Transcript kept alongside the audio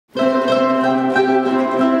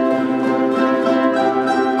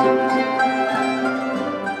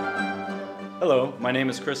My name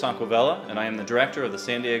is Chris Acquavella, and I am the director of the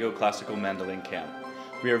San Diego Classical Mandolin Camp.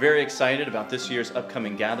 We are very excited about this year's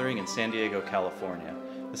upcoming gathering in San Diego, California.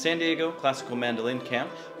 The San Diego Classical Mandolin Camp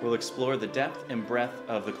will explore the depth and breadth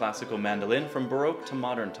of the classical mandolin from Baroque to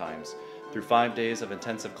modern times, through 5 days of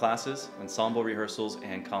intensive classes, ensemble rehearsals,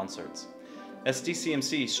 and concerts.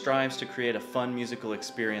 SDCMC strives to create a fun musical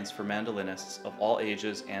experience for mandolinists of all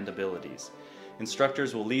ages and abilities.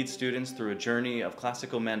 Instructors will lead students through a journey of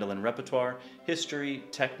classical mandolin repertoire, history,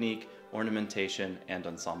 technique, ornamentation, and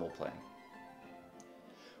ensemble playing.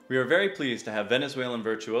 We are very pleased to have Venezuelan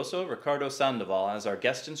virtuoso Ricardo Sandoval as our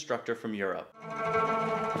guest instructor from Europe.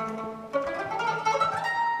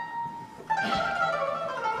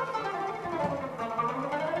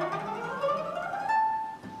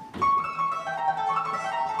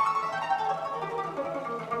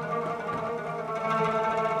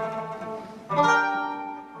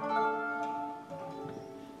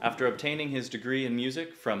 After obtaining his degree in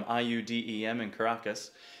music from M.D.A in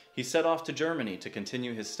Caracas, he set off to Germany to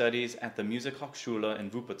continue his studies at the Musikhochschule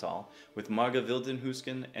in Wuppertal with Marga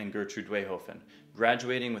Wildenhuisken and Gertrude Wehofen,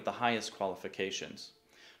 graduating with the highest qualifications.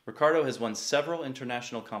 Ricardo has won several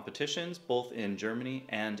international competitions both in Germany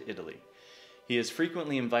and Italy. He is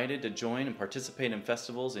frequently invited to join and participate in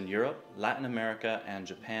festivals in Europe, Latin America, and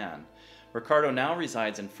Japan. Ricardo now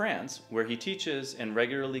resides in France, where he teaches and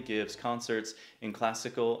regularly gives concerts in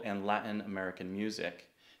classical and Latin American music.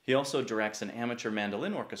 He also directs an amateur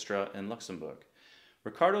mandolin orchestra in Luxembourg.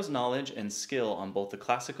 Ricardo's knowledge and skill on both the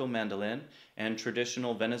classical mandolin and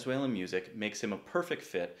traditional Venezuelan music makes him a perfect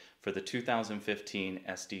fit for the 2015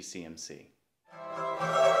 SDCMC.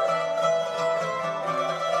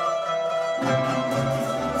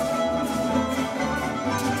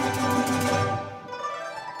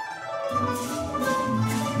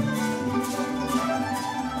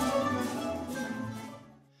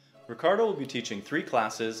 Ricardo will be teaching 3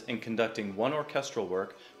 classes and conducting 1 orchestral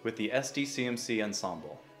work with the SDCMC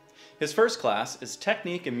ensemble. His first class is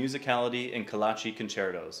Technique and Musicality in Kalachi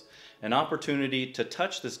Concertos, an opportunity to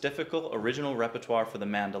touch this difficult original repertoire for the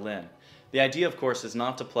mandolin. The idea, of course, is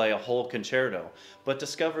not to play a whole concerto, but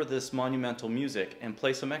discover this monumental music and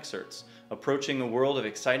play some excerpts, approaching a world of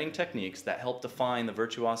exciting techniques that help define the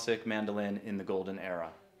virtuosic mandolin in the golden era.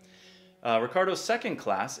 Ricardo's second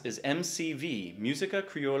class is MCV, Música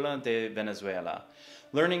Criolla de Venezuela,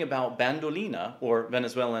 learning about bandolina, or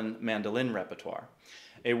Venezuelan mandolin repertoire,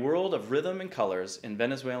 a world of rhythm and colors in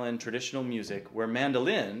Venezuelan traditional music where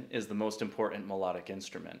mandolin is the most important melodic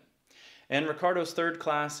instrument. And Ricardo's third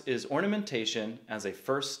class is ornamentation as a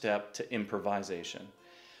first step to improvisation.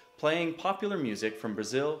 Playing popular music from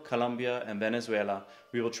Brazil, Colombia, and Venezuela,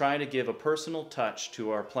 we will try to give a personal touch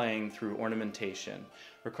to our playing through ornamentation.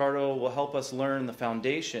 Ricardo will help us learn the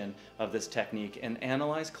foundation of this technique and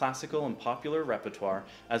analyze classical and popular repertoire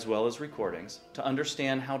as well as recordings to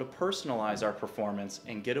understand how to personalize our performance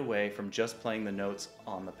and get away from just playing the notes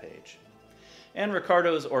on the page. And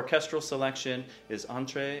Ricardo's orchestral selection is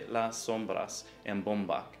Entre las Sombras and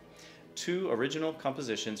Bombach, 2 original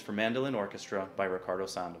compositions for mandolin orchestra by Ricardo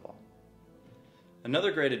Sandoval.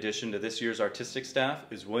 Another great addition to this year's artistic staff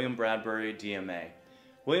is William Bradbury, D.M.A.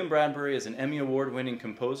 William Bradbury is an Emmy Award-winning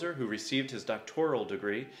composer who received his doctoral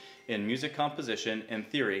degree in music composition and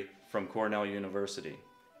theory from Cornell University.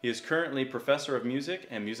 He is currently Professor of Music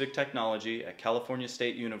and Music Technology at California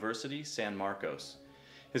State University, San Marcos.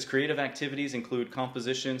 His creative activities include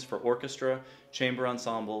compositions for orchestra, chamber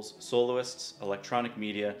ensembles, soloists, electronic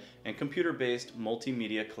media, and computer-based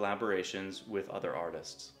multimedia collaborations with other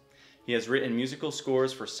artists. He has written musical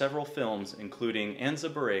scores for several films, including Anza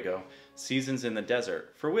Borrego, Seasons in the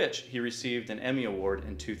Desert, for which he received an Emmy Award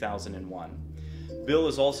in 2001. Bill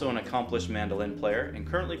is also an accomplished mandolin player and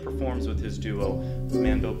currently performs with his duo,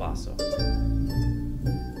 Mando Basso.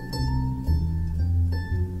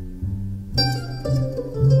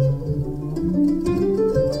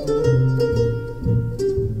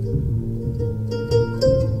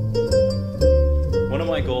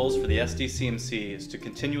 The SDCMC is to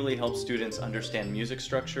continually help students understand music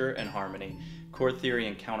structure and harmony, chord theory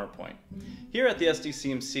and counterpoint. Here at the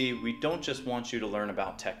SDCMC, we don't just want you to learn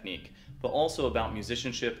about technique, but also about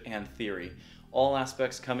musicianship and theory, all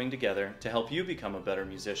aspects coming together to help you become a better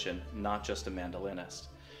musician, not just a mandolinist.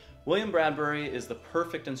 William Bradbury is the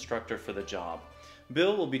perfect instructor for the job.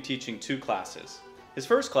 Bill will be teaching 2 classes. His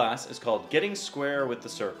first class is called Getting Square with the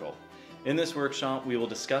Circle. In this workshop, we will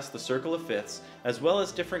discuss the circle of fifths, as well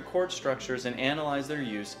as different chord structures and analyze their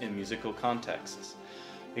use in musical contexts.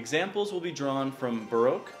 Examples will be drawn from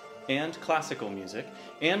Baroque and classical music,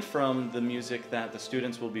 and from the music that the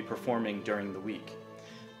students will be performing during the week.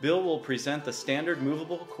 Bill will present the standard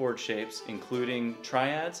movable chord shapes, including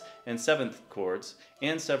triads and seventh chords,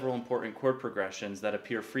 and several important chord progressions that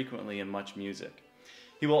appear frequently in much music.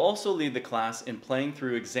 He will also lead the class in playing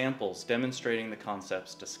through examples demonstrating the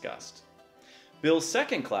concepts discussed. Bill's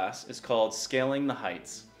second class is called Scaling the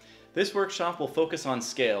Heights. This workshop will focus on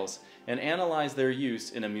scales and analyze their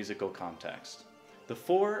use in a musical context. The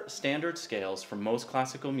 4 standard scales from most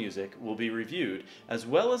classical music will be reviewed, as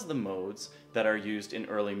well as the modes that are used in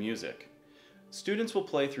early music. Students will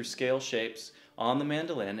play through scale shapes on the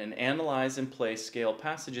mandolin and analyze and play scale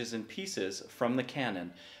passages and pieces from the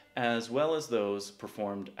canon, as well as those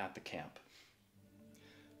performed at the camp.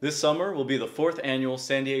 This summer will be the 4th annual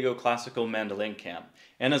San Diego Classical Mandolin Camp,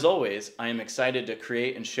 and as always, I am excited to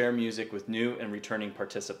create and share music with new and returning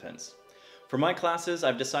participants. For my classes,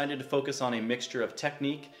 I've decided to focus on a mixture of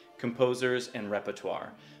technique, composers, and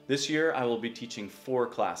repertoire. This year, I will be teaching 4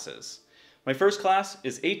 classes. My first class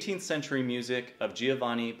is 18th century music of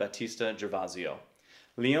Giovanni Battista Gervasio.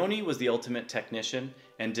 Leone was the ultimate technician,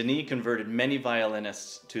 and Denis converted many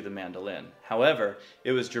violinists to the mandolin. However,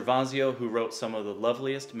 it was Gervasio who wrote some of the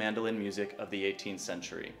loveliest mandolin music of the 18th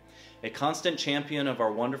century. A constant champion of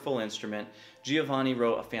our wonderful instrument, Giovanni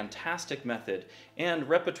wrote a fantastic method and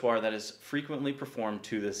repertoire that is frequently performed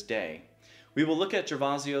to this day. We will look at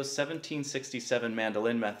Gervasio's 1767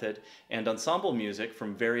 mandolin method and ensemble music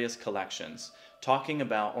from various collections, talking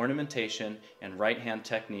about ornamentation and right-hand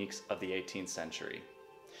techniques of the 18th century.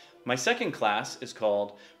 My second class is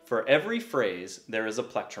called For Every Phrase There is a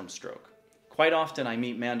Plectrum Stroke. Quite often I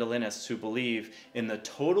meet mandolinists who believe in the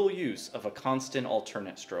total use of a constant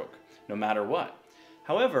alternate stroke, no matter what.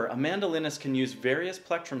 However, a mandolinist can use various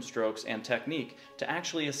plectrum strokes and technique to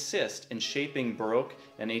actually assist in shaping Baroque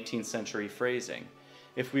and 18th century phrasing.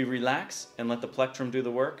 If we relax and let the plectrum do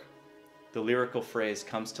the work, the lyrical phrase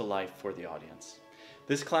comes to life for the audience.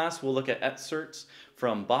 This class will look at excerpts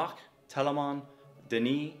from Bach, Telemann,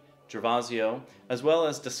 Denis, Gervasio, as well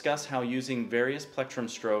as discuss how using various plectrum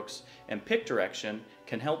strokes and pick direction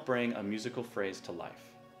can help bring a musical phrase to life.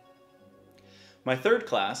 My third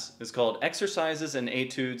class is called Exercises and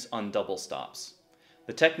Etudes on Double Stops.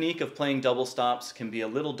 The technique of playing double stops can be a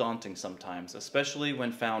little daunting sometimes, especially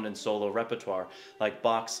when found in solo repertoire like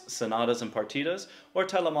Bach's Sonatas and Partitas or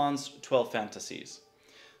Telemann's 12 Fantasies.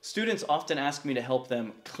 Students often ask me to help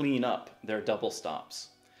them clean up their double stops.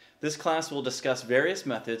 This class will discuss various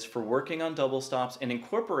methods for working on double stops and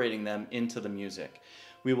incorporating them into the music.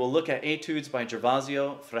 We will look at etudes by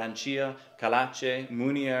Gervasio, Francia, Calace,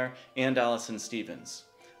 Munier, and Alison Stevens.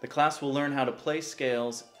 The class will learn how to play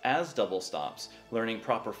scales as double stops, learning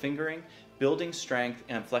proper fingering, building strength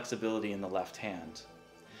and flexibility in the left hand.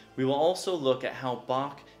 We will also look at how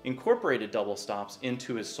Bach incorporated double stops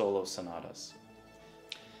into his solo sonatas.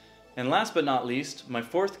 And last but not least, my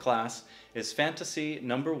fourth class is Fantasy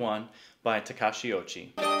No. 1 by Takashi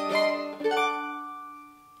Ochi.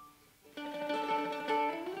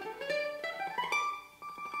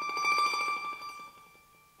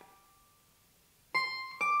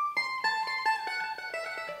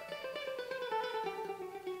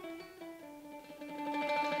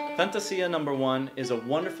 Fantasia No. 1 is a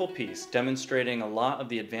wonderful piece demonstrating a lot of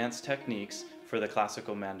the advanced techniques for the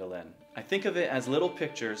classical mandolin. I think of it as little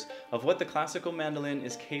pictures of what the classical mandolin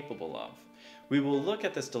is capable of. We will look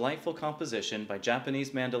at this delightful composition by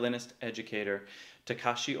Japanese mandolinist educator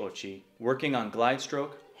Takashi Ochi, working on glide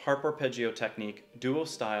stroke, harp arpeggio technique, duo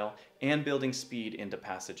style, and building speed into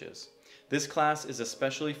passages. This class is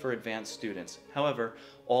especially for advanced students. However,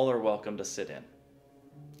 all are welcome to sit in.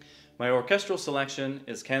 My orchestral selection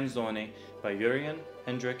is Canzone by Jürgen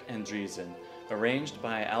Hendrik Andriessen, arranged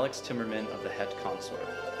by Alex Timmerman of the Het Consort.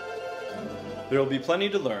 There will be plenty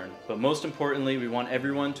to learn, but most importantly, we want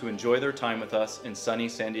everyone to enjoy their time with us in sunny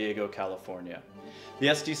San Diego, California. The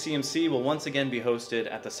SDCMC will once again be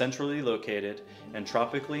hosted at the centrally located and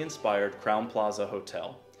tropically inspired Crowne Plaza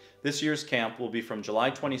Hotel. This year's camp will be from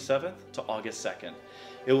July 27th to August 2nd.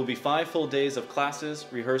 It will be 5 full days of classes,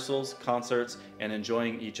 rehearsals, concerts, and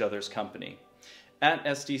enjoying each other's company. At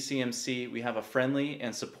SDCMC, we have a friendly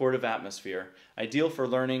and supportive atmosphere, ideal for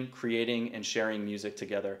learning, creating, and sharing music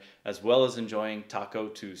together, as well as enjoying Taco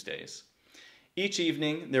Tuesdays. Each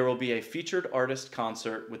evening, there will be a featured artist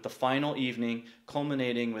concert, with the final evening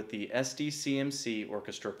culminating with the SDCMC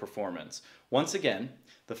orchestra performance. Once again,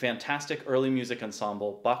 the fantastic early music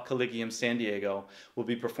ensemble Bach Collegium San Diego will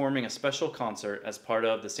be performing a special concert as part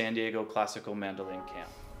of the San Diego Classical Mandolin Camp.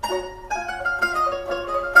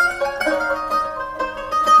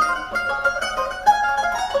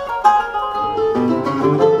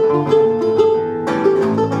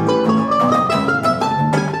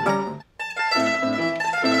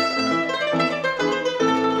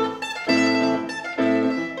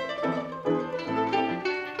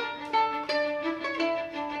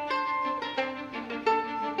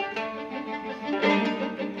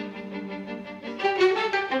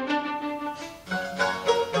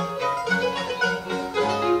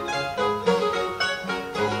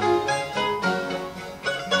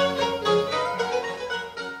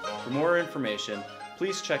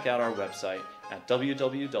 please check out our website at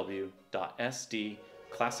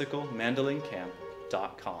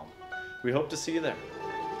www.sdclassicalmandolincamp.com. We hope to see you there.